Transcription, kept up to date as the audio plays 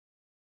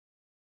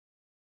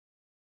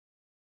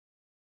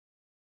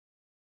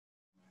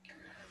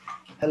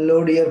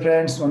Hello dear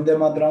friends, Vande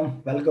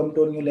Mataram. Welcome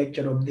to a new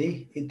lecture of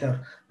the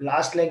ether.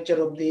 Last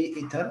lecture of the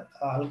ether,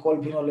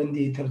 alcohol, phenol in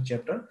the ether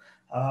chapter.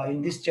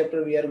 In this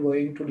chapter, we are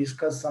going to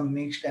discuss some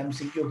mixed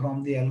MCQ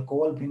from the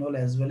alcohol, phenol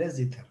as well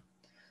as ether.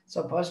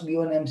 So first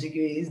given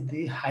MCQ is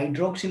the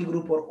hydroxyl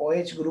group or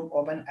OH group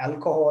of an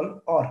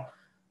alcohol or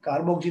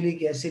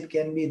carboxylic acid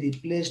can be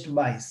replaced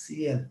by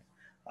Cl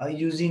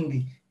using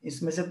the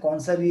इसमें से कौन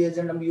सा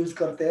reagent हम use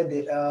करते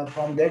हैं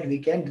from that we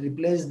can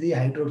replace the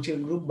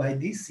hydroxyl group by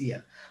the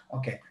Cl.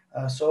 Okay,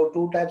 so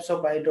two types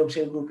of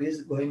hydroxyl group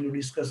is going to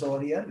discuss over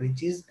here,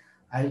 which is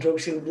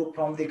hydroxyl group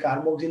from the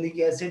carboxylic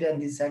acid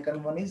and the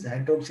second one is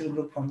hydroxyl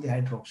group from the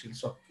hydroxyl.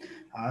 So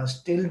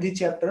still the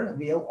chapter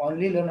we have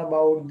only learned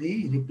about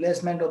the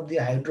replacement of the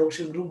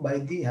hydroxyl group by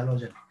the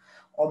halogen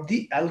of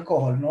the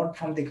alcohol, not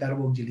from the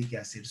carboxylic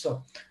acid.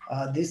 So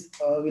this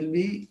will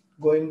be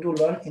going to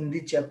learn in the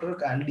chapter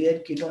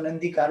aldehyde, ketone and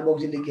the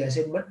carboxylic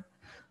acid, but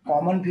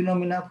common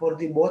phenomena for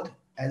the both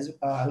as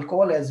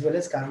alcohol as well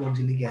as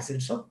carboxylic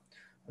acid. So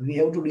we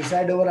have to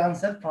decide our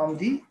answer from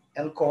the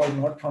alcohol,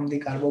 not from the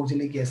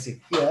carboxylic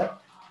acid. Here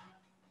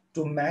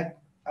to make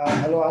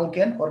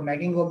haloalkane or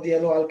making of the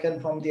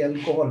haloalkane from the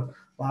alcohol,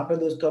 वहां पे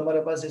दोस्तों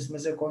हमारे पास इसमें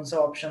से कौन सा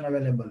option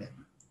available है?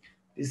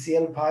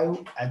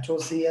 PCl5,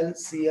 HOCl,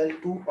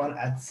 Cl2 और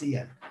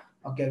HCl.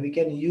 Okay, we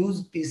can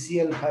use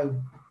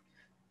PCl5.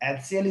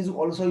 HCl is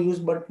also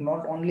used but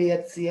not only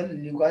HCl.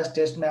 Lucas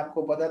test में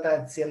आपको पता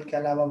था HCl के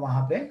अलावा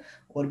वहां पे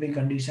और भी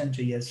कंडीशन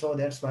चाहिए. So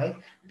that's why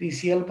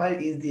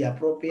PCl5 is the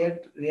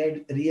appropriate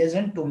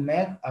reagent to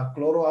make a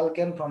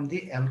chloroalkane from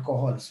the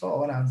alcohol. So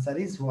our answer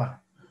is 1.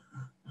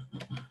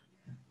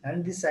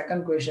 And the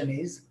second question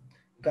is,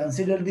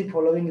 consider the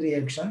following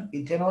reaction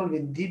ethanol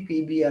with the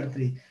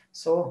PBr3.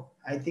 So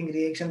I think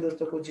reaction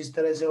दोस्तों कुछ इस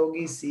तरह से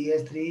होगी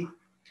CH3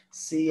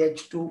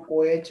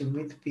 CH2OH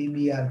with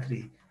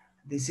PBr3.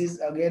 This is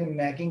again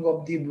making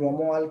of the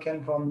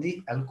bromoalkane from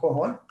the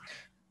alcohol.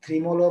 3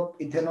 mole of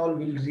ethanol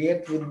will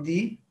react with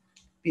the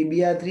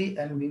PBr3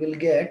 and we will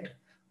get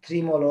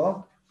 3 mole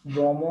of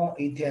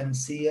bromoethane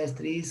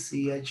CH3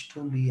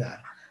 CH2Br.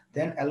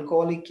 Then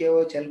alcoholic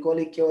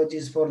KOH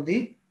is for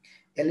the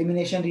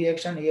elimination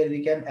reaction. Here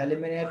we can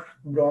eliminate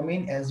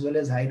bromine as well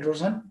as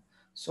hydrogen.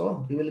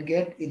 So we will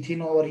get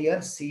ethene over here,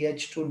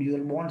 CH2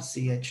 dual bond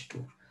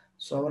CH2.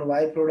 So our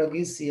byproduct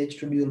is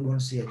CH2 dual bond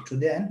CH2.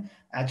 Then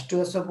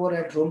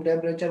H2SO4 at room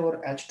temperature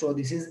or H2O.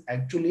 This is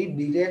actually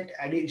direct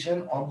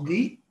addition of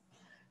the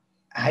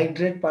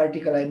hydrate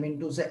particle. I mean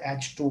to say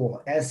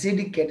H2O.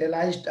 Acid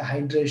catalyzed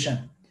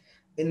hydration.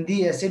 In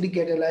the acid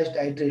catalyzed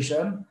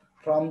hydration,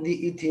 from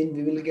the ethene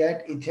we will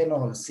get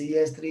ethanol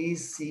CH3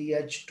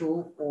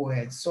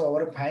 CH2OH. So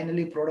our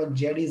finally product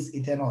Z is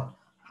ethanol.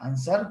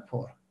 Answer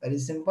 4. Very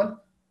simple.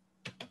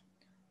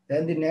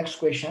 Then the next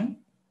question.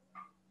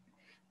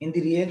 In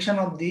the reaction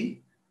of the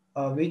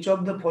which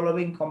of the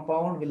following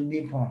compound will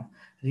be formed?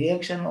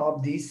 Reaction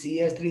of the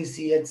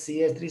CH3CH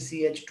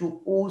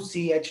CH3CH2O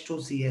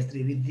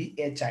CH2CH3 with the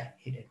HI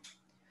hidden.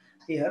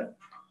 Here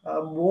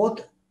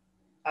both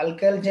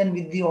alkyl chain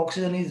with the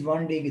oxygen is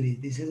 1 degree.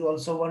 This is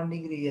also 1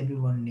 degree. ये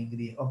भी 1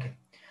 degree. Okay,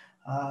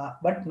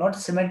 but not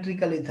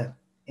symmetrical ether.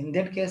 In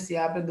that case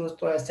यहाँ पे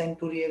दोस्तों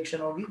SN2 reaction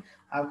होगी.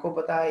 आपको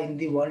पता है in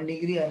the 1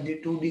 degree and the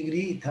 2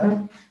 degree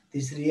ether,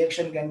 this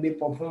reaction can be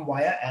performed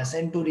via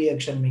SN2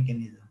 reaction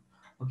mechanism.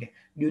 Okay,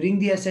 during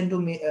the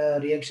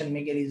SN2 reaction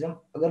mechanism,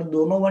 अगर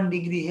दोनों 1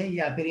 degree है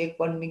या फिर एक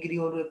 1 degree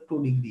और एक 2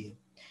 degree है,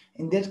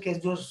 in that case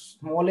जो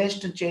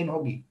smallest chain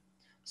होगी,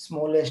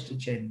 smallest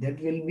chain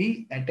that will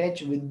be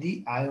attached with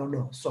the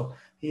iodo. So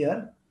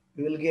here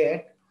we will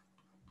get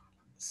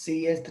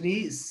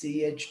CH3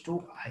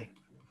 CH2I.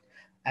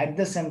 At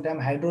the same time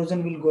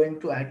hydrogen will going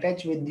to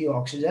attach with the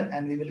oxygen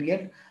and we will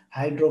get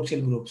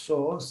hydroxyl group.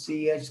 So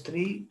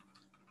CH3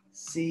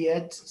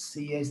 CH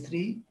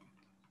CH3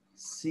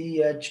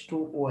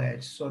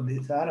 CH2OH. So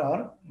these are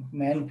our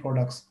main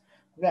products.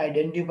 Okay,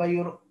 identify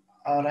your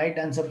right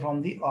answer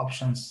from the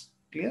options.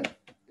 Clear?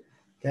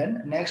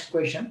 Then next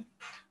question.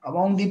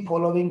 Among the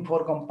following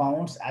 4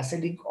 compounds,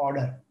 acidic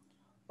order.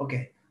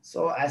 Okay,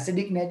 so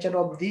acidic nature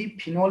of the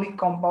phenolic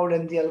compound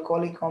and the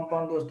alcoholic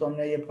compound दोस्तों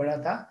हमने ये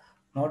पढ़ा था.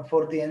 Not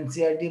for the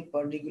NCERT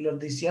particular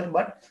this year,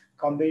 but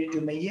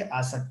competitive में ये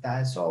आ सकता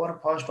है. So our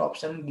first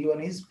option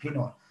given is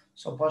phenol.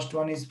 So first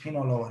one is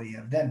phenol over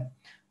here. Then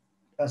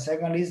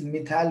second is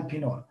methyl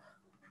phenol.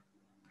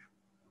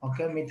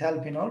 Okay, methyl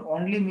phenol.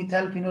 Only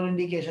methyl phenol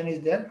indication is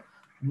there.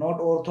 Not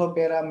ortho,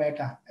 para,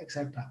 meta,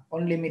 etc.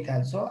 Only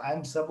methyl. So I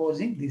am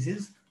supposing this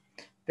is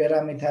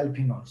paramethyl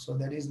phenol. So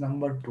that is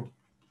number 2.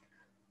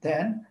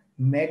 Then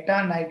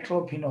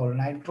meta-nitrophenol.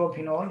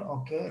 Nitrophenol.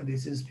 Okay,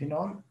 this is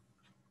phenol.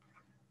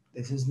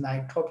 This is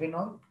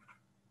nitrophenol.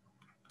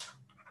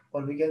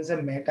 Or we can say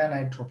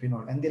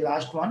meta-nitrophenol. And the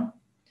last one,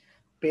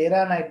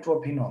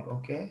 para-nitrophenol.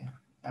 Okay,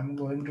 I'm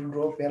going to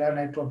draw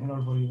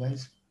para-nitrophenol for you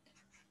guys.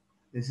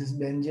 This is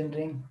benzene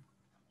ring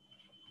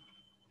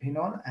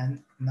phenol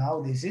and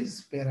now this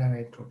is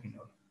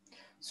para-nitrophenol.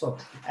 So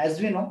as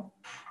we know,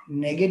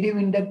 negative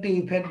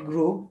inductive effect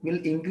group will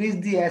increase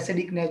the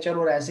acidic nature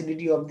or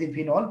acidity of the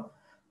phenol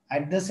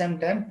At the same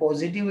time,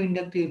 positive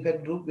inductive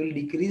effect group will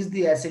decrease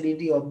the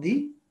acidity of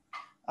the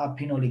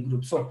phenolic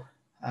group. So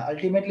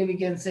ultimately we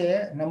can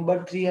say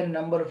number 3 and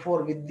number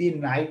 4 with the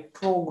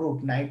nitro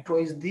group. Nitro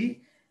is the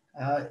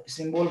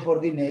symbol for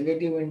the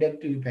negative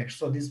inductive effect.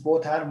 So these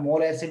both are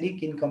more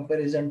acidic in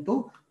comparison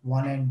to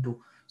 1 and 2.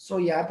 So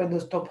यहाँ पे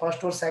दोस्तों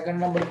first और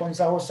second number कौन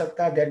सा हो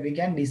सकता है, that we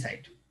can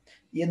decide.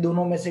 ये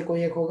दोनों में से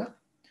कोई एक होगा.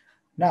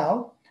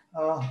 Now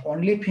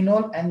only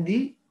phenol and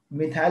the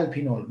methyl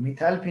phenol.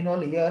 Methyl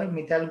phenol here,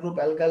 methyl group,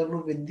 alkyl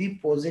group with the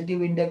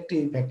positive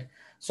inductive effect.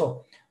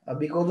 So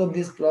because of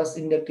this plus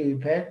inductive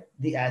effect,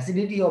 the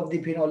acidity of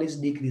the phenol is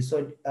decreased.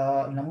 So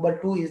number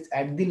 2 is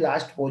at the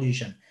last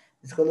position.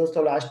 इसको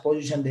दोस्तों last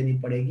position देनी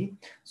पड़ेगी.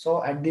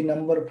 सो at the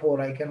number 4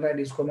 I can write,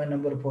 इसको मैं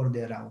number 4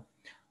 दे रहा हूँ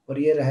और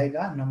ये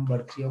रहेगा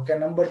number 3. Okay,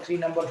 number 3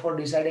 number 4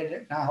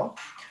 decided. Now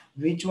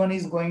which one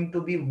is going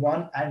to be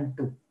 1 and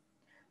 2?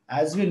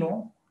 As we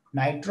know,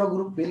 nitro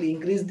group will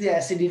increase the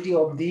acidity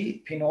of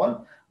the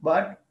phenol,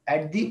 but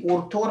at the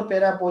ortho or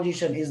para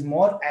position is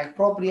more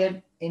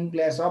appropriate in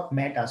place of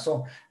meta.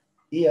 So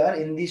here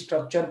in the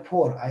structure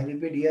 4, I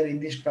repeat, here in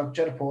the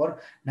structure 4,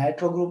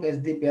 nitro group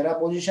is the para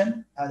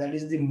position. That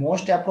is the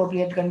most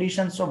appropriate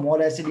condition. So more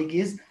acidic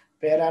is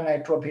para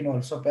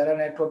nitrophenol. So para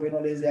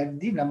nitrophenol is at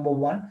the number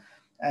 1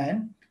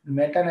 and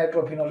meta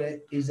nitrophenol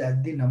is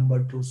at the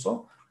number 2.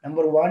 So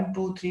number 1,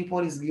 2, 3,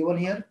 4 is given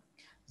here.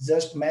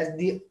 Just match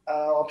the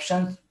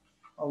options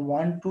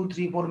 1, 2,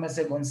 3, 4 में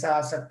से कौन सा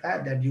आ सकता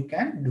है, that you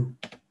can do.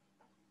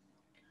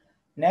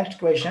 Next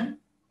question.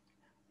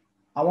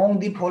 Among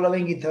the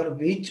following ether,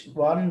 which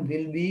one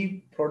will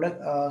be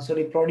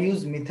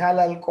produce methyl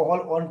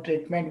alcohol on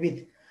treatment with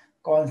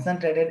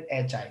concentrated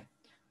HI?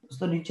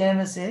 दोस्तों नीचे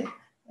में से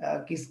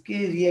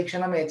किसकी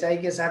रिएक्शन हम HI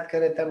के साथ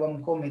करें तब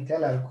हमको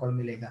मिथाइल अल्कोहल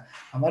मिलेगा.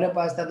 हमारे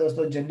पास था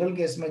दोस्तों जनरल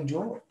केस में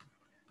जो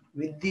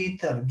विद द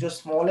ईथर जो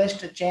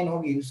स्मॉलेस्ट चेन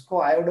होगी उसको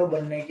आयोडो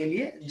बनने के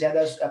लिए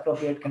ज्यादा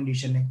अप्रोप्रिएट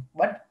कंडीशन है.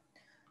 बट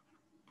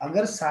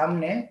अगर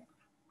सामने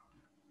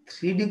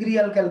 3 डिग्री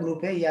अल्काइल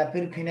ग्रुप है या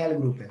फिर फिनाइल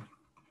ग्रुप है,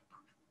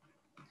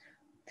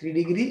 3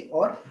 डिग्री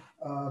और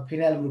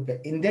फिनाइल ग्रुप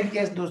है, इन दैट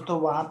केस दोस्तों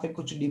वहां पे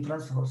कुछ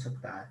डिफरेंस हो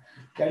सकता है.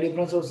 क्या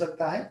डिफरेंस हो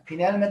सकता है?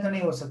 फिनाइल में तो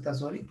नहीं हो सकता,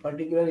 सॉरी,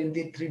 पर्टिकुलर इन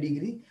दी 3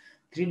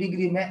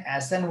 डिग्री में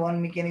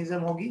SN1 मैकेनिज्म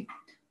होगी.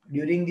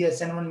 During the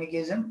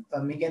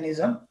SN1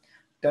 mechanism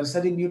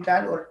tertiary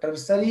butyl or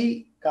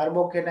tertiary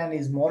carbocation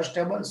is more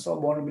stable, so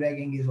bond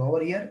breaking is over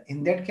here.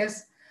 In that case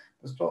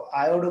दोस्तों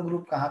आयोडो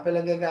ग्रुप कहाँ पे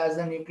लगेगा as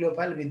a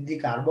nucleophile with the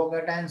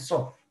carbocation,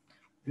 so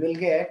you will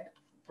get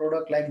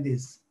product like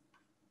this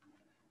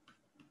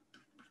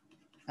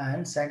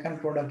and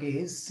second product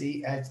is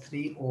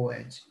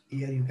CH3OH.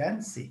 Here you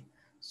can see.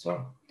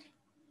 So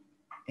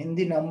in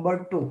the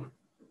number 2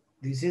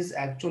 this is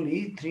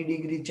actually 3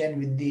 degree chain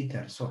with the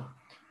ether. So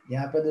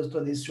यहाँ पे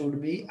दोस्तों this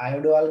should be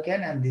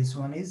iodoalkane and this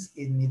one is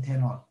in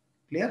methanol.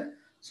 Clear?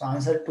 So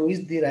answer 2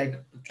 is the right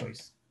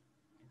choice.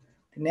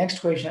 The next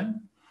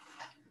question.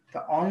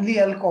 The only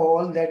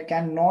alcohol that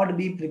cannot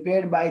be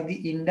prepared by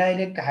the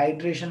indirect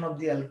hydration of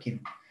the alkene.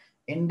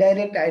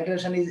 Indirect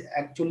hydration is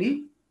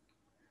actually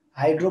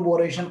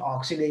hydroboration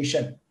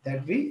oxidation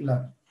that we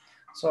learn.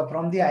 So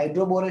from the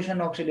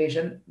hydroboration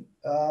oxidation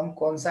हम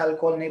कौन सा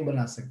alcohol नहीं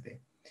बना सकते?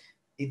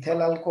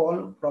 Ethyl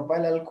alcohol,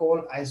 propyl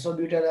alcohol,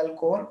 isobutyl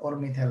alcohol or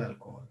methyl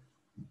alcohol.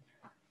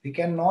 We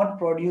cannot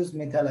produce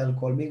methyl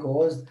alcohol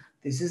because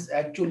this is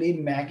actually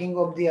making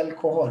of the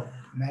alcohol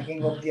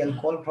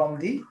from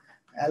the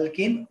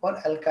alkene or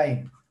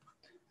alkyne.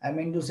 I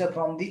mean to say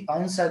from the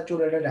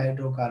unsaturated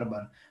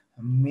hydrocarbon.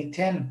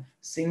 Methane,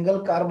 single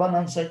carbon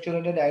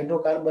unsaturated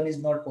hydrocarbon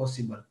is not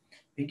possible.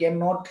 We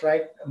cannot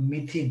write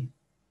methane.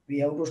 We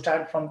have to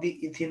start from the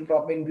ethene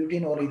propane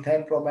butene or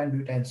ethane propane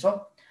butane.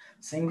 So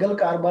single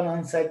carbon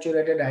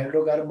unsaturated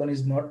hydrocarbon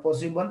is not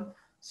possible.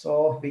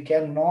 So we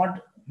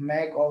cannot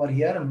make over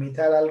here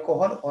methyl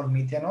alcohol or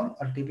methanol,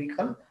 a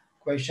typical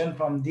question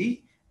from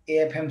the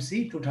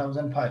AFMC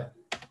 2005.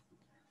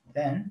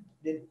 Then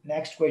the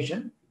next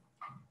question.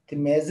 The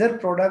major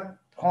product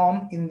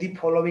formed in the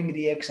following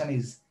reaction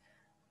is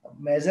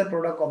major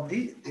product of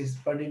this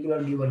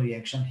particular given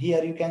reaction.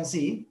 Here you can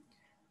see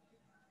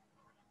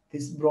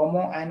this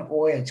bromo and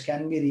OH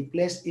can be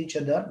replaced each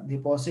other. The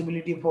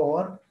possibility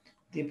for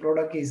the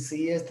product is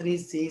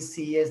CH3C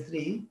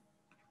CH3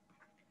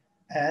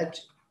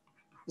 H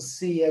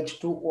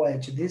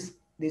CH2OH.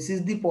 This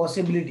is the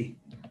possibility,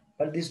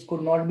 but this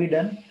could not be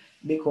done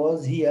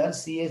because here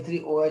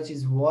CH3OH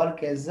is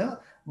work as a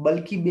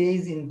bulky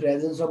base. In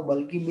presence of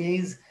bulky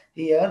base,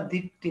 here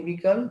the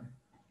typical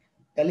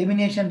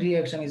elimination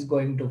reaction is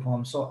going to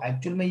form. So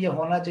actually में ये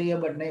होना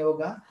चाहिए but नहीं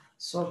होगा.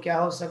 So क्या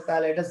हो सकता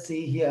है? Let us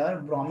see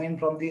here bromine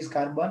from this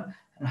carbon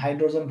and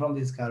hydrogen from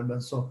this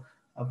carbon. So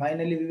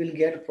finally we will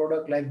get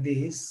product like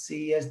this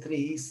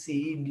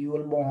CH3C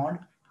dual bond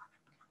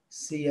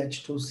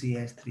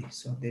CH2CH3.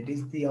 So that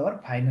is our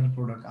final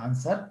product.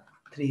 Answer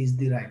 3 is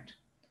the right.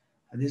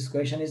 This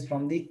question is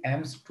from the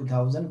AMS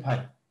 2005.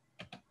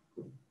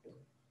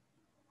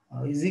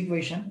 Easy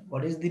question.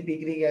 What is the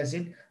picric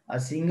acid? a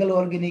single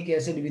organic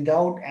acid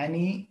without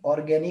any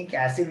organic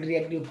acid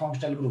reactive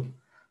functional group.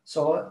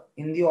 So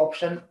in the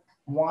option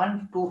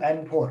 1, 2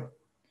 and 4,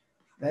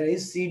 there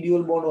is C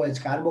dual bond OH,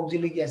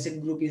 carboxylic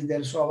acid group is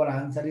there. So our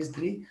answer is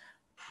 3.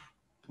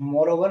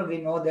 Moreover, we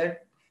know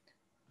that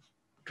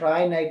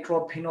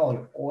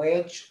trinitrophenol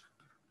OH,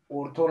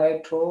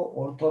 orthonitro,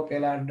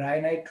 orthopela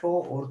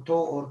dinitro,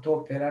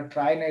 orthopela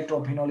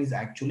trinitrophenol is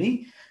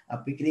actually a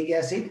picric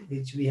acid,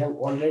 which we have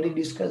already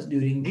discussed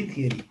during the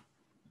theory.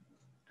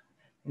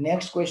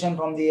 Next question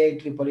from the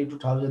IEEE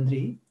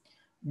 2003.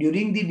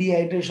 During the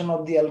dehydration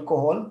of the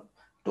alcohol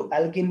to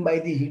alkene by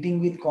the heating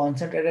with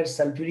concentrated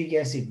sulfuric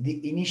acid,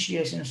 the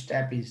initiation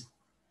step is.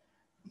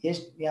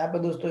 Yes, यहाँ पे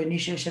दोस्तों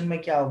initiation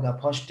में क्या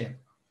होगा? First step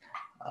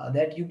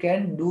that you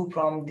can do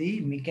from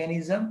the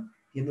mechanism.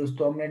 ये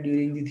दोस्तों हमने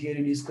during the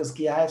theory discuss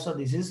किया है. So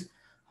this is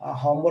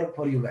homework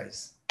for you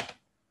guys.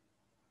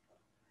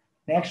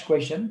 Next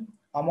question.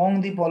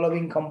 Among the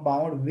following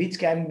compound, which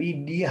can be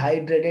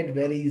dehydrated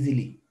very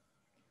easily?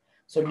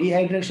 So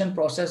dehydration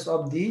process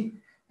of the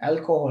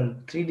alcohol,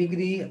 3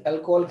 degree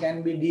alcohol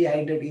can be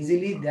dehydrated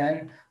easily,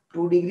 then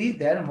 2 degree,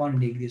 then 1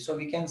 degree. So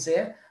we can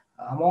say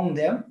among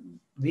them,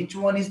 which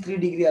one is 3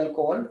 degree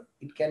alcohol?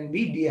 It can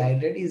be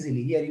dehydrated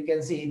easily. Here you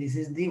can see this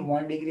is the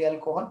 1 degree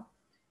alcohol.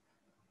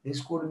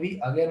 This could be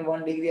again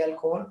 1 degree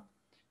alcohol.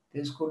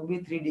 This could be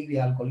 3 degree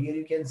alcohol. Here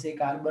you can say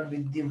carbon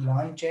with the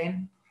 1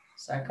 chain,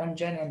 2nd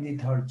chain and the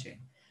 3rd chain.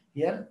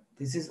 Here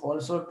this is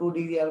also 2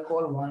 degree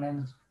alcohol, 1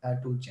 and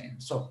 2 chain.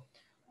 So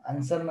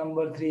answer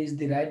number 3 is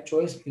the right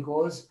choice,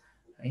 because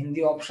in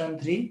the option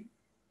 3,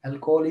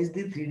 alcohol is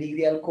the 3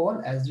 degree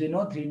alcohol. As we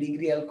know, 3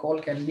 degree alcohol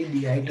can be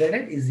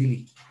dehydrated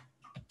easily.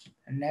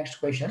 And next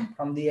question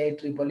from the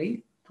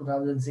IEEE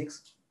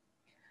 2006.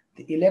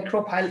 The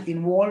electrophile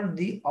involved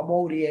the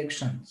above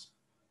reactions.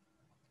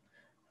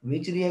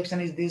 Which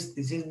reaction is this?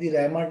 This is the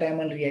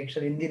Reimer-Tiemann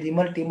reaction. In the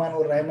Reimer-Tiemann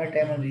or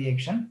Reimer-Tiemann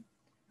reaction,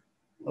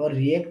 our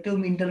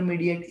reactive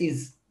intermediate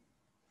is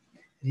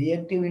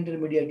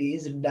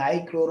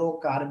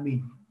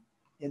dichlorocarbene.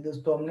 ये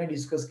दोस्तों हमने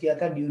discuss किया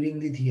था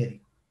during the theory.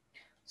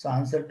 So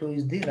answer 2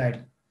 is the right.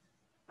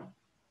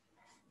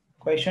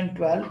 Question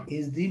 12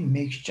 is the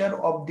mixture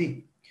of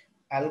the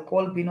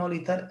alcohol phenol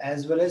ether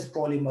as well as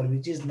polymer,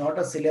 which is not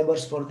a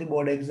syllabus for the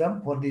board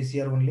exam for this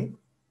year only.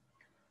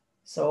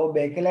 So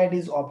bakelite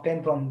is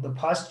obtained from the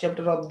first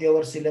chapter of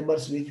our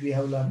syllabus, which we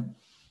have learned.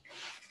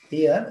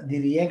 Here the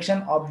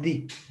reaction of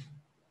the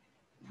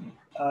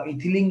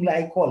ethylene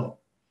glycol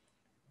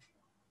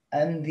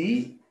and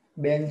the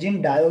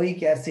benzene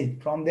dioic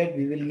acid, from that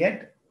we will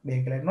get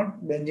bakelite,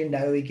 not benzene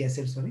dioic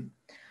acid, sorry.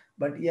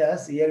 But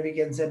yes, here we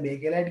can say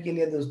bakelite के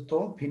लिए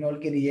दोस्तों phenol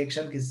की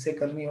reaction किससे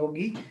करनी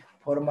होगी?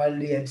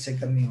 Formaldehyde से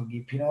करनी होगी.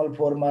 फिनोल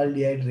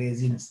फॉर्माल्डिहाइड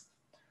रेजिन्स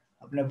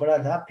आपने पढ़ा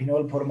था,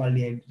 फिनोल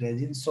फॉर्माल्डिहाइड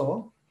रेजिन.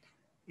 सो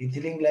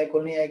इथिलीन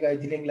ग्लाइकोल नहीं आएगा.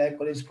 Ethylene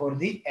glycol is for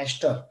the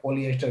ester,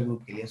 polyester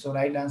group के लिए. सो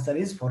right answer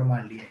is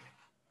formaldehyde.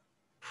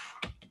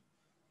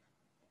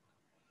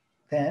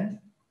 Then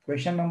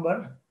question number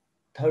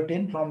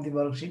 13 from the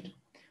worksheet.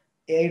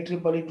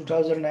 IEEE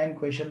 2009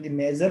 question. The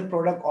major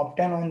product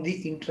obtained on the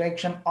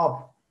interaction of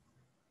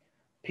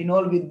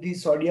phenol with the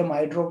sodium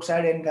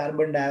hydroxide and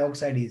carbon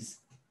dioxide is.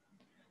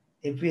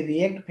 If we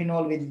react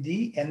phenol with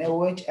the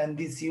NaOH and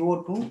the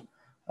CO2,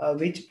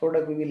 which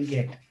product we will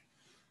get?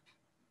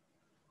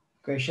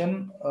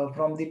 Question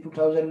from the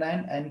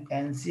 2009 and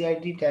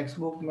NCERT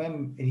textbook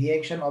में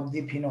reaction of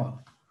the phenol.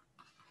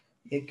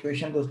 एक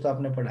question दोस्तों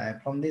आपने पढ़ा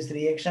है. From this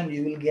reaction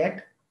you will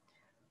get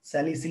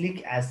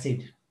salicylic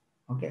acid.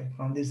 Okay,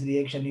 from this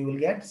reaction you will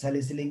get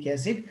salicylic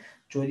acid.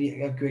 जो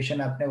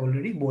question आपने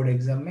already board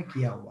exam में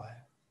किया हुआ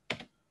है.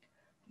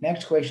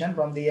 Next question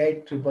from the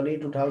IEEE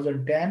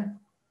 2010.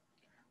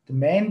 The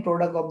main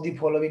product of the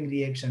following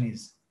reaction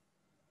is.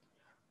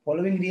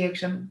 Following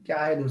reaction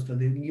क्या है दोस्तों?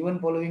 The given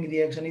following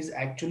reaction is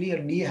actually a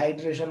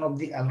dehydration of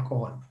the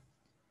alcohol.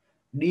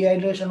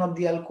 Dehydration of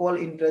the alcohol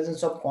in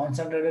presence of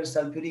concentrated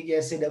sulfuric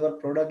acid. Our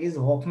product is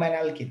Hofmann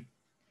alkene.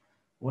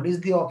 What is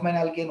the Hofmann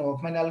alkene?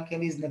 Hofmann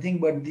alkene is nothing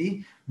but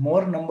the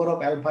more number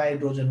of alpha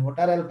hydrogen. What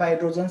are alpha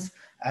hydrogens?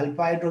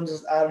 Alpha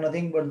hydrogens are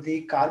nothing but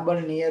the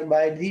carbon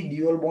nearby the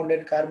dual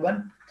bonded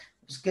carbon.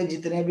 उसके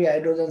जितने भी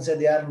hydrogens है,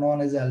 they are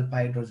known as alpha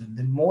hydrogen.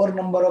 The more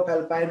number of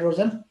alpha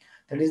hydrogen,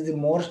 that is the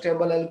more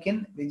stable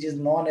alkene, which is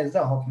known as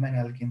the Hofmann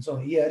alkene. So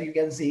here you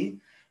can see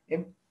if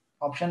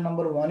option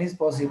number 1 is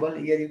possible.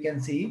 Here you can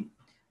see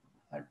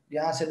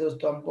यहाँ से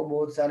दोस्तों हमको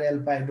बहुत सारे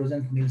alpha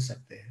hydrogen मिल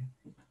सकते हैं.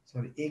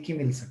 Sorry, एक ही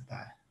मिल सकता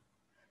है.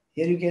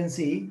 Here you can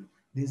see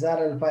these are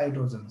alpha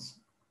hydrogens.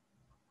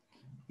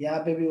 यहाँ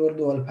पे भी और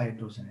 2 अल्फा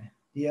हाइड्रोजन है.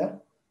 Here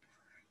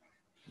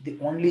the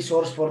only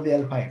source for the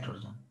alpha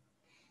hydrogen.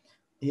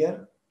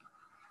 Here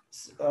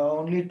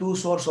only 2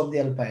 source of the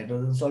alpha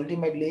hydrogen. So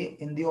ultimately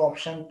in the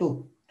option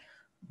 2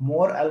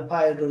 more alpha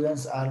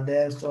hydrogens are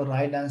there. So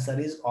right answer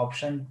is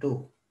option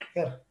 2.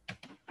 Clear?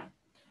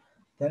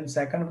 Then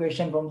second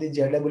question from the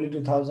JW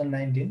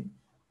 2019.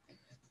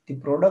 The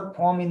product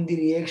formed in the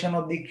reaction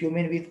of the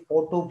cumin with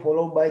O2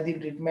 followed by the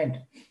treatment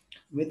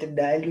with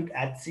dilute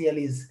HCl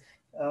is.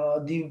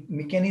 the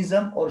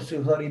mechanism or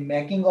sorry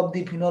making of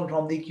the phenol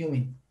from the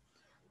cumin.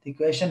 The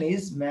question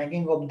is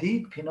making of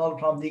the phenol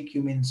from the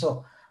cumin.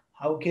 So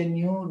how can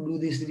you do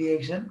this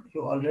reaction?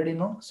 You already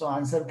know. So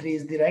answer 3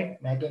 is the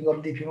right. Making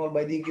of the phenol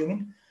by the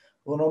cumin.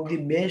 One of the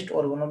best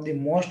or one of the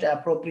most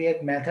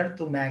appropriate method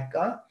to make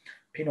a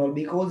phenol,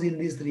 because in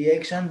this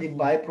reaction the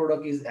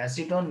byproduct is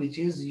acetone, which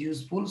is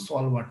useful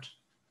solvent.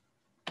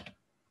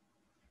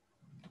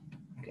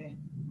 Okay.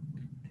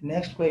 The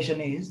next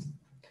question is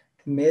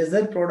the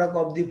major product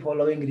of the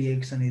following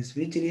reaction is,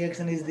 which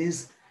reaction is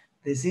this?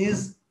 This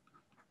is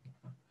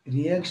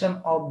reaction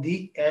of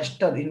the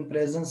ester in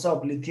presence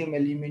of lithium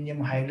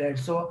aluminum hydride.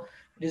 So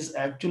it is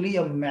actually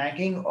a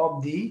making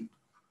of the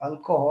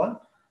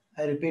alcohol.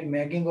 I repeat,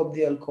 making of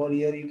the alcohol.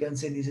 Here you can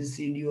say this is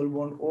C dual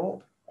bond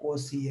O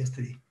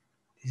CH3.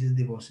 This is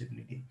the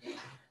possibility.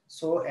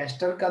 So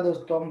ester का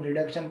दोस्तों हम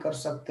reduction कर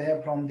सकते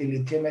हैं from the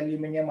lithium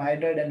aluminum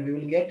hydride and we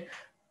will get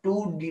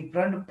two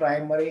different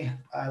primary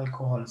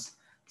alcohols,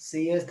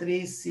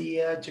 CH3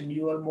 CH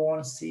dual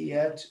bond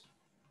CH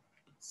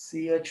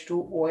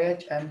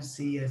CH2OH and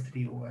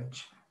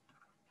CH3OH.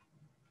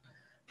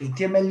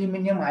 Lithium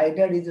aluminum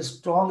hydride is a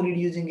strong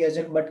reducing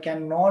agent but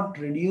cannot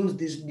reduce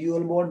this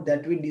dual bond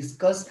that we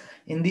discuss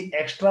in the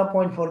extra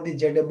point for the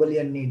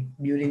JEE need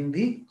during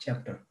the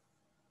chapter.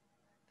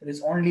 There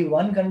is only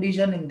one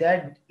condition in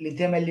that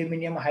lithium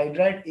aluminum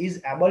hydride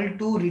is able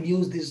to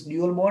reduce this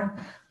dual bond.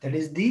 That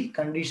is the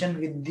condition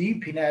with the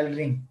phenyl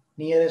ring.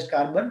 Nearest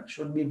carbon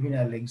should be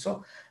phenyl ring.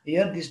 So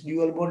here this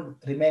dual bond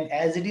remain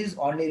as it is,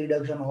 only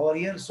reduction over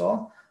here.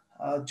 So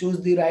choose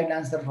the right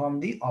answer from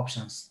the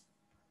options.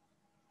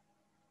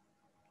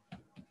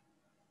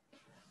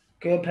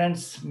 Okay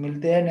friends,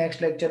 मिलते हैं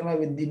next lecture में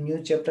with the new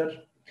chapter.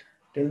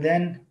 Till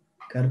then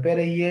घर पे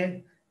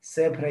रहिए,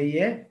 safe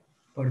रहिए,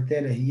 पढ़ते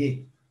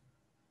रहिए.